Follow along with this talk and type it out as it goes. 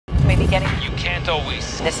beginning. You can't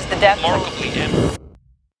always. This is the death Remarkably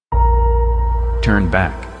Turn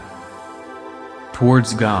back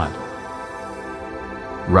towards God.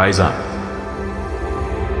 Rise up.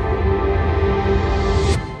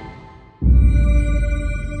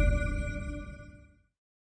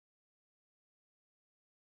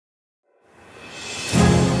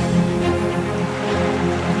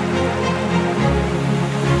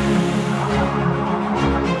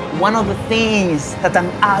 One of the things that an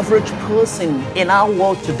average person in our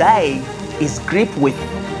world today is gripped with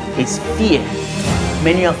is fear.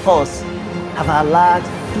 Many of us have allowed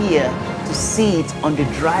fear to sit on the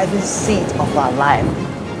driving seat of our life.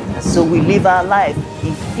 And so we live our life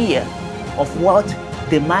in fear of what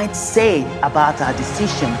they might say about our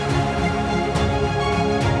decision.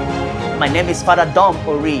 My name is Father Dominic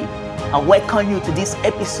Orih. I welcome you to this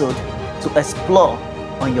episode to explore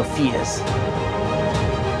on your fears.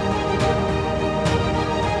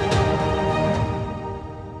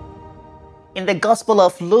 In the Gospel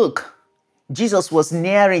of Luke, Jesus was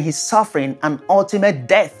nearing his suffering and ultimate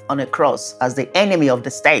death on a cross as the enemy of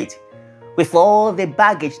the state. With all the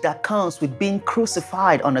baggage that comes with being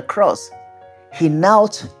crucified on a cross, he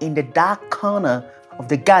knelt in the dark corner of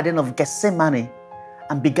the Garden of Gethsemane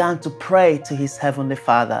and began to pray to his heavenly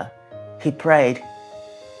Father. He prayed,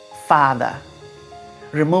 "Father,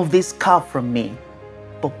 remove this cup from me,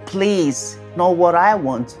 but please, not what I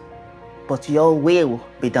want, but your will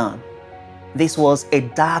be done." This was a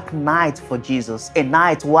dark night for Jesus, a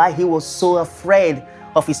night why he was so afraid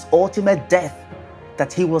of his ultimate death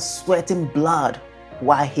that he was sweating blood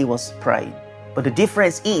while he was praying. But the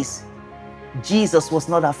difference is, Jesus was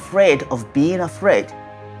not afraid of being afraid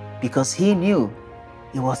because he knew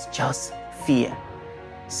it was just fear.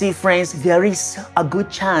 See, friends, there is a good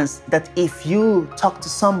chance that if you talk to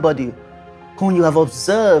somebody whom you have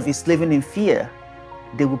observed is living in fear,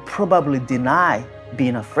 they will probably deny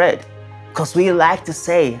being afraid. Because we like to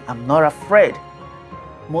say, "I'm not afraid."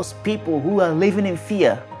 Most people who are living in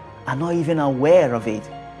fear are not even aware of it.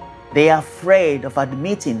 They are afraid of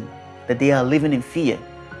admitting that they are living in fear.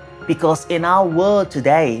 Because in our world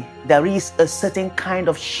today, there is a certain kind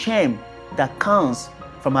of shame that comes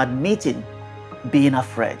from admitting being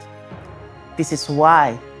afraid. This is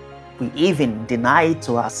why we even deny it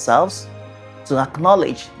to ourselves to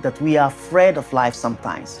acknowledge that we are afraid of life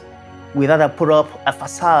sometimes. We rather put up a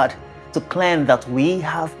facade to claim that we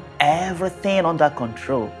have everything under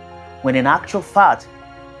control, when in actual fact,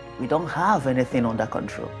 we don't have anything under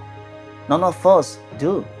control. None of us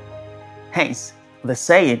do. Hence, the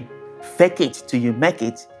saying, "Fake it till you make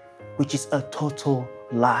it," which is a total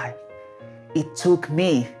lie. It took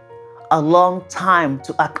me a long time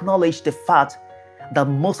to acknowledge the fact that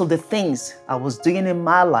most of the things I was doing in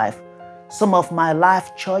my life, some of my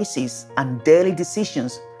life choices and daily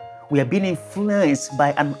decisions, we are being influenced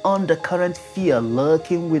by an undercurrent fear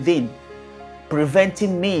lurking within,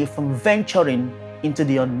 preventing me from venturing into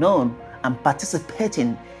the unknown and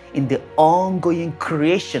participating in the ongoing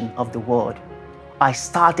creation of the world. I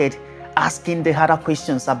started asking the harder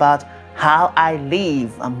questions about how I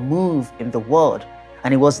live and move in the world.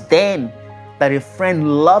 And it was then that a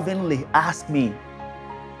friend lovingly asked me,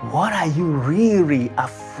 "What are you really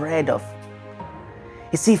afraid of?"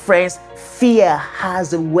 You see, friends, fear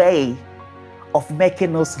has a way of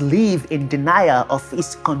making us live in denial of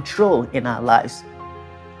its control in our lives.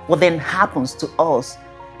 What then happens to us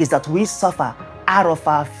is that we suffer out of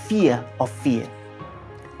our fear of fear.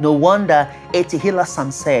 No wonder A.T.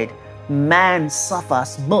 Hillesum said, "Man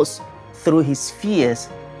suffers most through his fears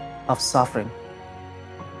of suffering."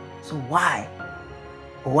 So why?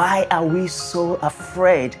 Why are we so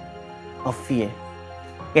afraid of fear?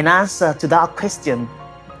 In answer to that question,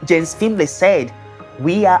 James Finley said,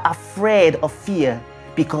 "We are afraid of fear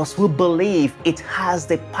because we believe it has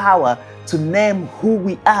the power to name who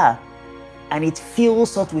we are, and it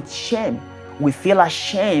fills us with shame. We feel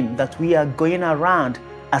ashamed that we are going around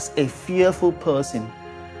as a fearful person,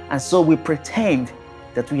 and so we pretend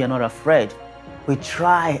that we are not afraid. We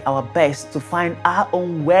try our best to find our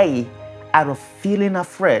own way out of feeling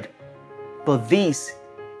afraid. But this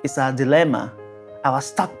is our dilemma, our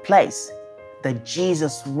stuck place that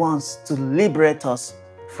Jesus wants to liberate us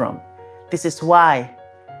from. This is why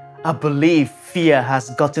I believe fear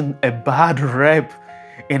has gotten a bad rep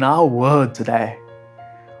in our world today.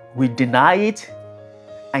 We deny it,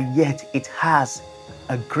 and yet it has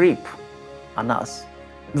a grip on us.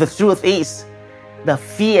 The truth is that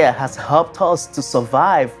fear has helped us to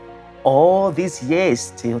survive all these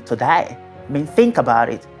years till today. I mean, think about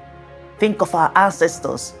it. Think of our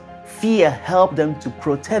ancestors. Fear helped them to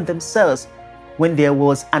protect themselves when there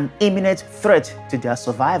was an imminent threat to their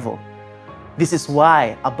survival. This is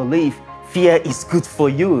why I believe fear is good for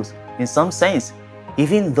you in some sense,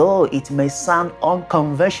 even though it may sound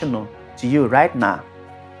unconventional to you right now.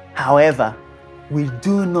 However, we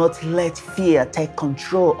do not let fear take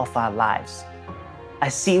control of our lives. I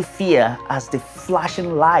see fear as the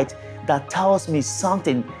flashing light that tells me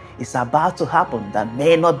something is about to happen that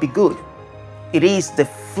may not be good. It is the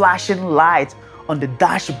flashing light on the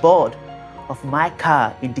dashboard of my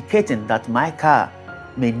car indicating that my car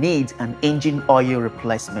may need an engine oil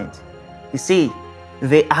replacement. You see,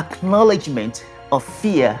 the acknowledgement of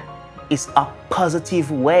fear is a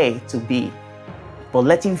positive way to be. But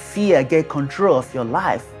letting fear get control of your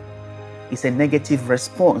life is a negative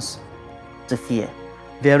response to fear.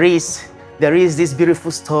 There is this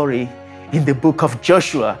beautiful story in the book of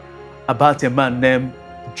Joshua about a man named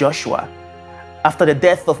Joshua. After the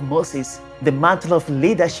death of Moses, the mantle of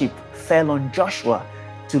leadership fell on Joshua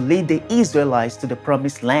to lead the Israelites to the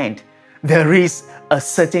promised land. There is a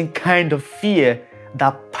certain kind of fear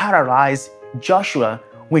that paralyzed Joshua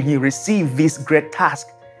when he received this great task,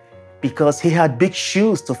 because he had big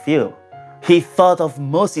shoes to fill. He thought of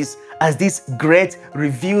Moses as this great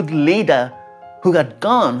revealed leader who had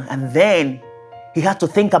gone, and then he had to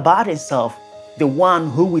think about himself, the one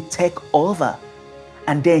who would take over.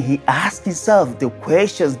 And then he asked himself the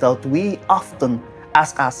questions that we often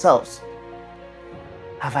ask ourselves.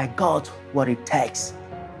 Have I got what it takes?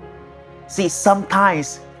 See,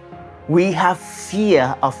 sometimes we have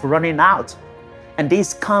fear of running out, and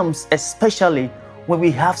this comes especially when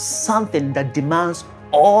we have something that demands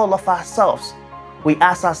all of ourselves. We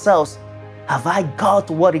ask ourselves, have I got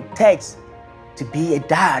what it takes to be a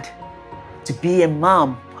dad, to be a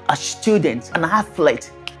mom, a student, an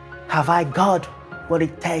athlete? Have I got what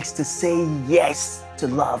it takes to say yes to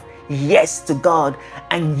love, yes to God,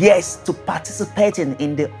 and yes to participating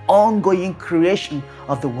in the ongoing creation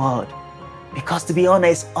of the world? Because to be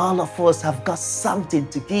honest, all of us have got something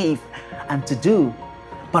to give and to do,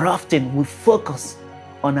 but often we focus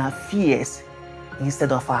on our fears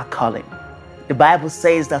instead of our calling. The Bible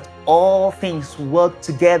says that all things work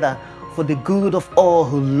together for the good of all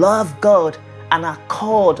who love God and are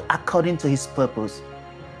called according to His purpose.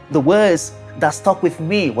 The words that stuck with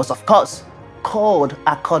me was, of course, called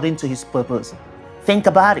according to His purpose. Think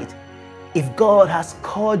about it. If God has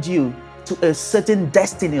called you to a certain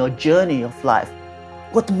destiny or journey of life,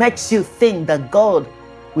 what makes you think that God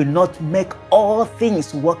will not make all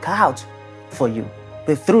things work out for you?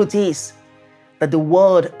 The truth is that the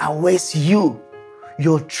world awaits you,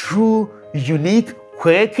 your true, unique,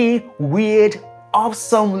 quirky, weird,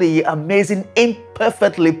 awesomely amazing,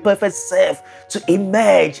 imperfectly perfect self to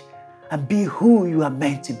emerge and be who you are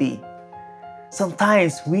meant to be.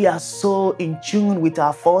 Sometimes we are so in tune with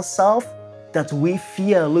our false self that we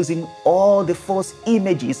fear losing all the false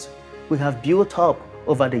images we have built up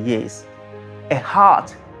over the years. A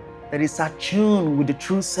heart that is attuned with the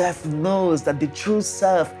true self knows that the true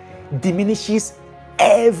self diminishes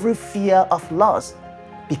every fear of loss,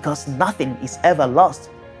 because nothing is ever lost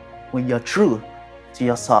when you're true to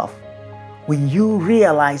yourself. When you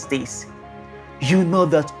realize this, you know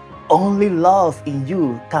that only love in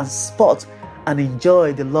you can spot and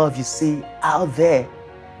enjoy the love you see out there.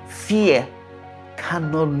 Fear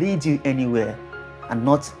cannot lead you anywhere, and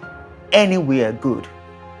not anywhere good.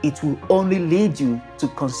 It will only lead you to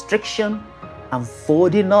constriction and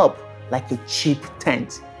folding up like a cheap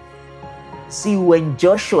tent. See, when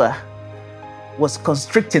Joshua was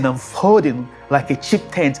constricting and folding like a cheap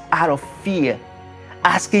tent out of fear,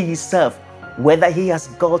 asking himself whether he has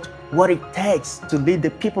got what it takes to lead the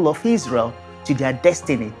people of Israel to their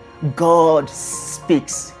destiny, God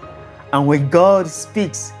speaks. And when God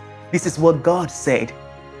speaks, this is what God said: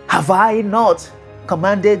 have I not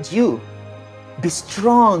commanded you? Be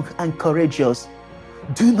strong and courageous.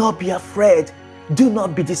 Do not be afraid. Do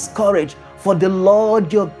not be discouraged, for the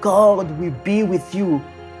Lord your God will be with you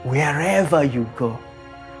wherever you go.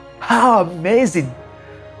 How amazing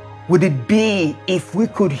would it be if we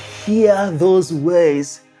could hear those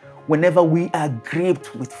words whenever we are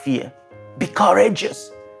gripped with fear? Be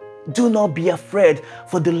courageous. Do not be afraid,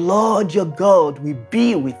 for the Lord your God will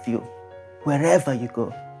be with you wherever you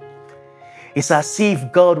go. It's as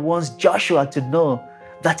if God wants Joshua to know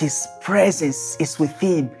that His presence is with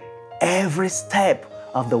him every step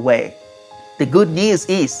of the way. The good news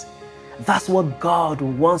is that's what God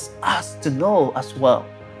wants us to know as well.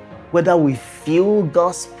 Whether we feel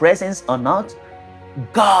God's presence or not,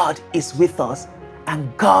 God is with us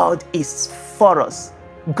and God is for us.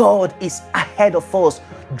 God is ahead of us,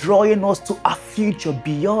 drawing us to a future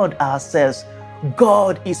beyond ourselves.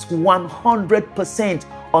 God is 100%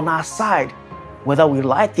 on our side, whether we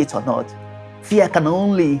like it or not. Fear can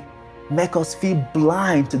only make us feel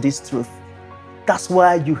blind to this truth. That's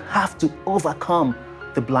why you have to overcome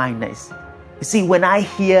the blindness. You see, when I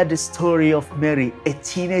hear the story of Mary, a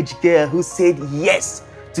teenage girl who said yes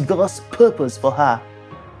to God's purpose for her,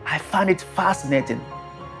 I find it fascinating.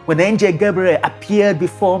 When Angel Gabriel appeared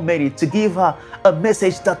before Mary to give her a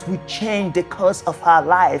message that would change the course of her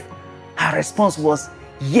life, her response was,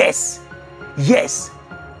 yes, yes.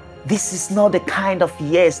 This is not the kind of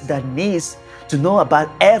yes that needs to know about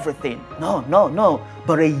everything. No.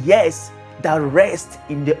 But a yes that rests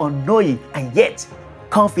in the unknowing and yet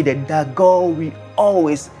confident that God will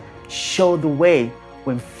always show the way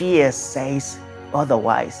when fear says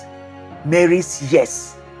otherwise. Mary's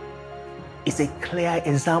yes is a clear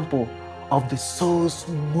example of the soul's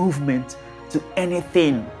movement to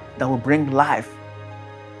anything that will bring life.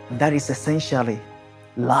 And that is essentially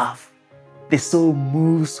love. The soul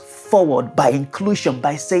moves forward by inclusion,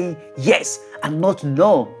 by saying yes and not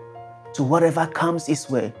no to whatever comes its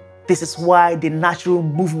way. This is why the natural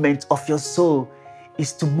movement of your soul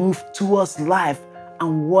is to move towards life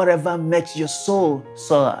and whatever makes your soul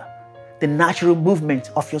soar. The natural movement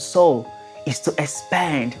of your soul is to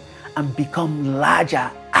expand and become larger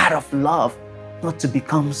out of love, not to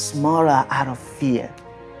become smaller out of fear.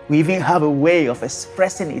 We even have a way of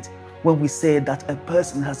expressing it when we say that a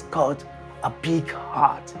person has got a big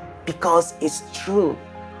heart, because it's true.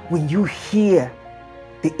 When you hear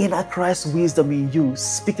the inner Christ wisdom in you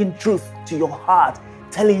speaking truth to your heart,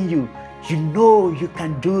 telling you, you know you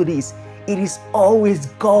can do this, it is always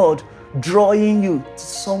God drawing you to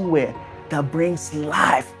somewhere that brings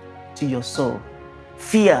life to your soul.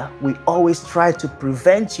 Fear will always try to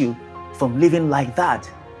prevent you from living like that.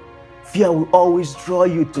 Fear will always draw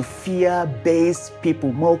you to fear-based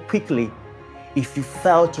people more quickly if you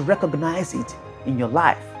fail to recognize it in your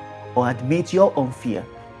life or admit your own fear.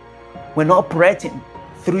 When operating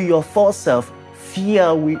through your false self,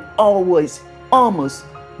 fear will always almost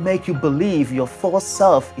make you believe your false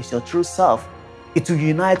self is your true self. It will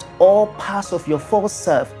unite all parts of your false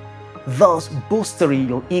self, thus bolstering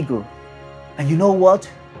your ego. And you know what?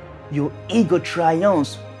 Your ego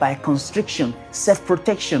triumphs by constriction,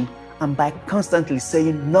 self-protection, and by constantly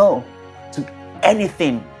saying no to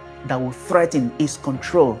anything that will threaten its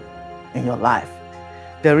control in your life.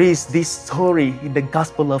 There is this story in the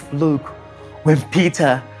Gospel of Luke when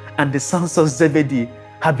Peter and the sons of Zebedee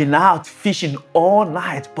have been out fishing all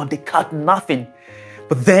night, but they caught nothing.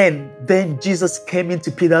 But then Jesus came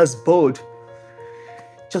into Peter's boat.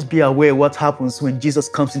 Just be aware what happens when Jesus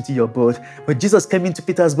comes into your boat. When Jesus came into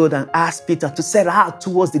Peter's boat and asked Peter to set out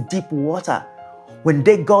towards the deep water, when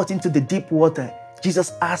they got into the deep water,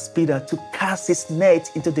 Jesus asked Peter to cast his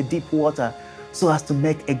net into the deep water so as to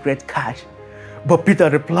make a great catch. But Peter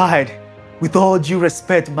replied, with all due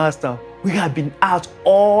respect, Master, we have been out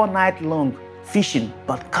all night long fishing,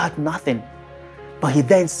 but caught nothing. But he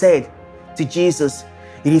then said to Jesus,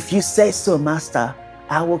 if you say so, Master,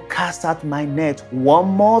 I will cast out my net one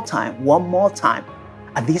more time.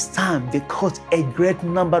 At this time, they caught a great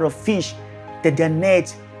number of fish that their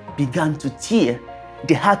net began to tear.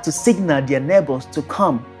 They had to signal their neighbors to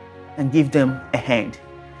come and give them a hand.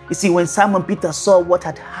 You see, when Simon Peter saw what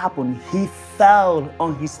had happened, he fell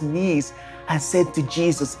on his knees and said to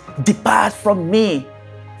Jesus, depart from me,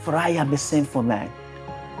 for I am a sinful man.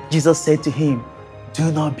 Jesus said to him,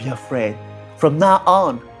 do not be afraid. From now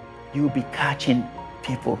on, you will be catching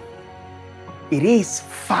people. It is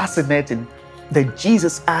fascinating that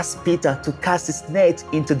Jesus asked Peter to cast his net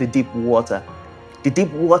into the deep water. The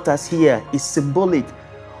deep waters here is symbolic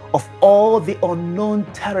of all the unknown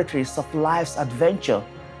territories of life's adventure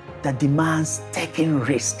that demands taking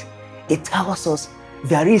risk. It tells us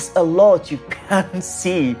there is a lot you can't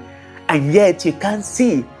see, and yet you can't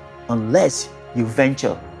see unless you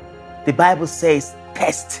venture. The Bible says,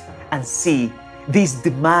 test and see. This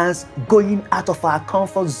demands going out of our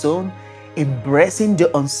comfort zone, embracing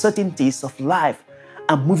the uncertainties of life,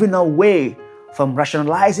 and moving away from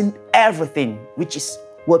rationalizing everything, which is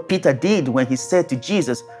what Peter did when he said to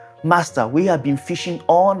Jesus, Master, we have been fishing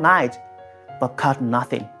all night, but caught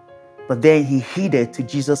nothing. But then he heeded to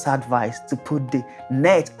Jesus' advice to put the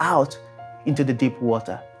net out into the deep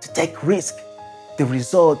water, to take risk. The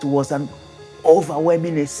result was an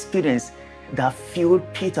overwhelming experience that filled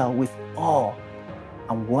Peter with awe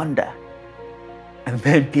and wonder. And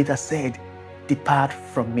then Peter said, depart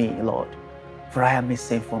from me, Lord, for I am a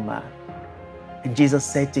sinful man. And Jesus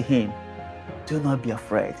said to him, do not be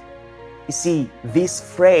afraid. You see, this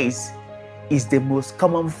phrase is the most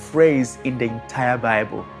common phrase in the entire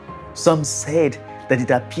Bible. Some said that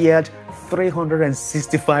it appeared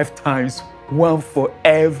 365 times. one for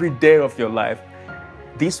every day of your life.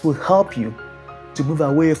 This will help you to move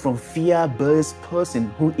away from fear-based person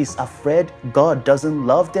who is afraid God doesn't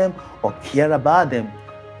love them or care about them,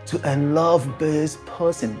 to a love-based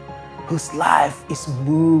person whose life is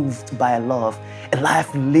moved by love, a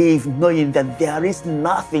life lived knowing that there is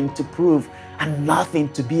nothing to prove and nothing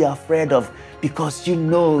to be afraid of, because you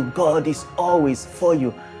know God is always for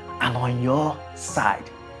you and on your side.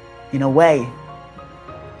 In a way,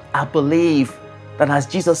 I believe that as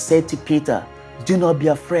Jesus said to Peter, do not be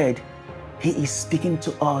afraid, He is speaking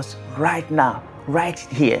to us right now, right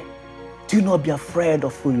here. Do not be afraid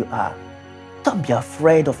of who you are. Don't be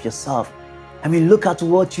afraid of yourself. I mean, look at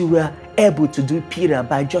what you were able to do, Peter,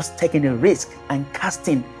 by just taking a risk and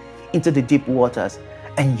casting into the deep waters.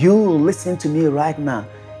 And you listen to me right now.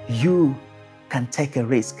 You can take a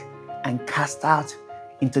risk and cast out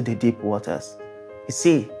into the deep waters. You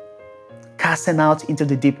see, casting out into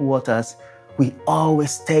the deep waters will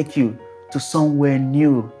always take you to somewhere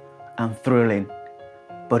new and thrilling.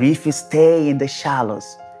 But if you stay in the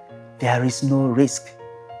shallows, there is no risk,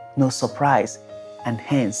 no surprise, and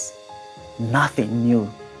hence nothing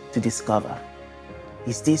new to discover.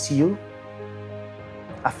 Is this you?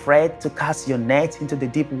 Afraid to cast your net into the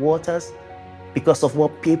deep waters because of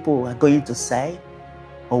what people are going to say?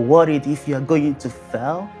 Or worried if you are going to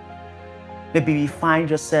fail? Maybe you find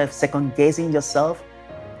yourself second-guessing yourself,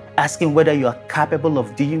 asking whether you are capable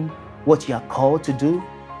of doing what you are called to do.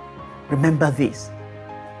 Remember this,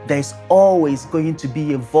 there is always going to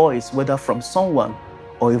be a voice, whether from someone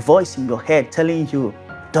or a voice in your head telling you,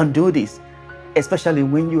 don't do this, especially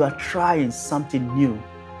when you are trying something new,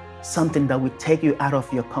 something that will take you out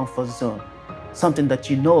of your comfort zone, something that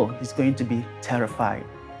you know is going to be terrifying.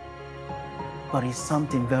 But it's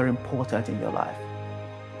something very important in your life.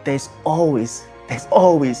 There's always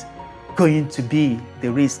going to be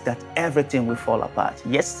the risk that everything will fall apart.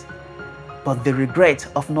 Yes, but the regret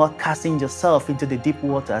of not casting yourself into the deep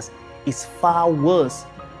waters is far worse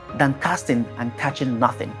than casting and catching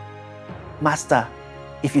nothing. Master,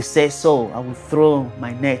 if you say so, I will throw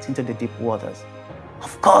my net into the deep waters.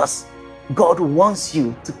 Of course, God wants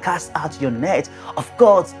you to cast out your net. Of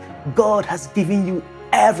course, God has given you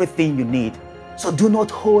everything you need. So do not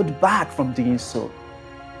hold back from doing so.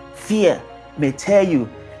 Fear may tell you,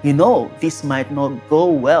 this might not go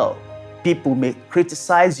well. People may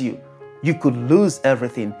criticize you. You could lose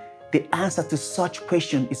everything. The answer to such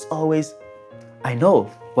question is always, I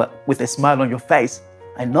know, but with a smile on your face.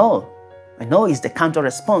 I know is the counter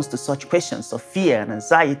response to such questions of fear and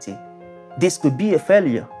anxiety. This could be a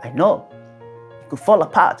failure. I know. It could fall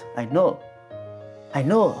apart. I know.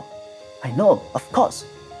 Of course.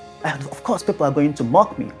 Of course, people are going to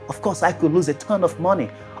mock me. Of course, I could lose a ton of money.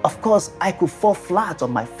 Of course, I could fall flat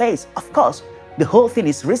on my face. Of course, the whole thing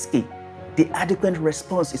is risky. The adequate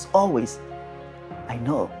response is always, I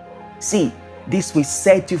know. See, this will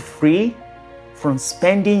set you free from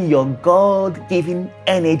spending your God-given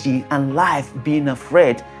energy and life being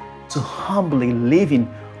afraid, to humbly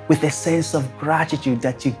living with a sense of gratitude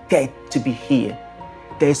that you get to be here.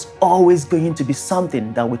 There's always going to be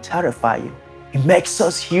something that will terrify you. It makes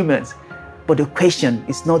us humans. But the question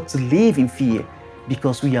is not to live in fear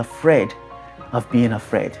because we are afraid of being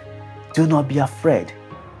afraid. Do not be afraid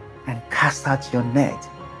and cast out your net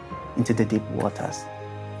into the deep waters.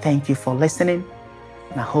 Thank you for listening.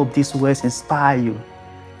 And I hope these words inspire you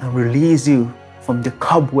and release you from the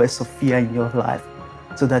cobwebs of fear in your life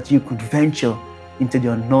so that you could venture into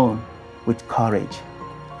the unknown with courage.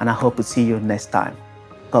 And I hope to see you next time.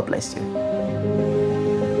 God bless you.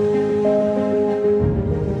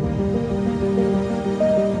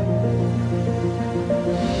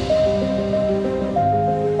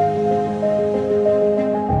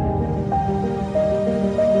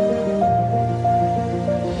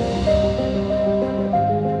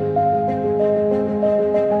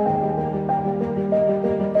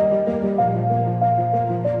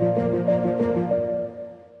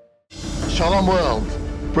 Shalom World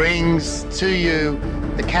brings to you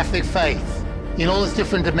the Catholic faith in all its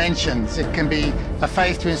different dimensions. It can be a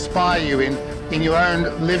faith to inspire you in your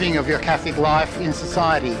own living of your Catholic life in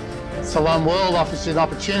society. Shalom World offers you an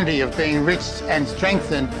opportunity of being enriched and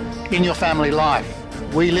strengthened in your family life.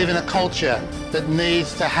 We live in a culture that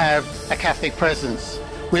needs to have a Catholic presence.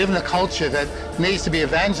 We live in a culture that needs to be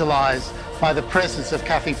evangelized by the presence of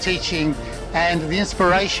Catholic teaching and the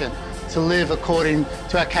inspiration to live according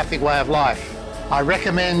to our Catholic way of life. I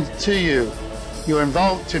recommend to you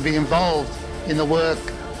to be involved in the work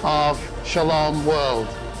of Shalom World.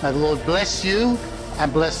 May the Lord bless you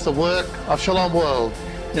and bless the work of Shalom World.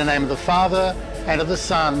 In the name of the Father, and of the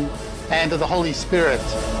Son, and of the Holy Spirit.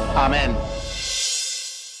 Amen.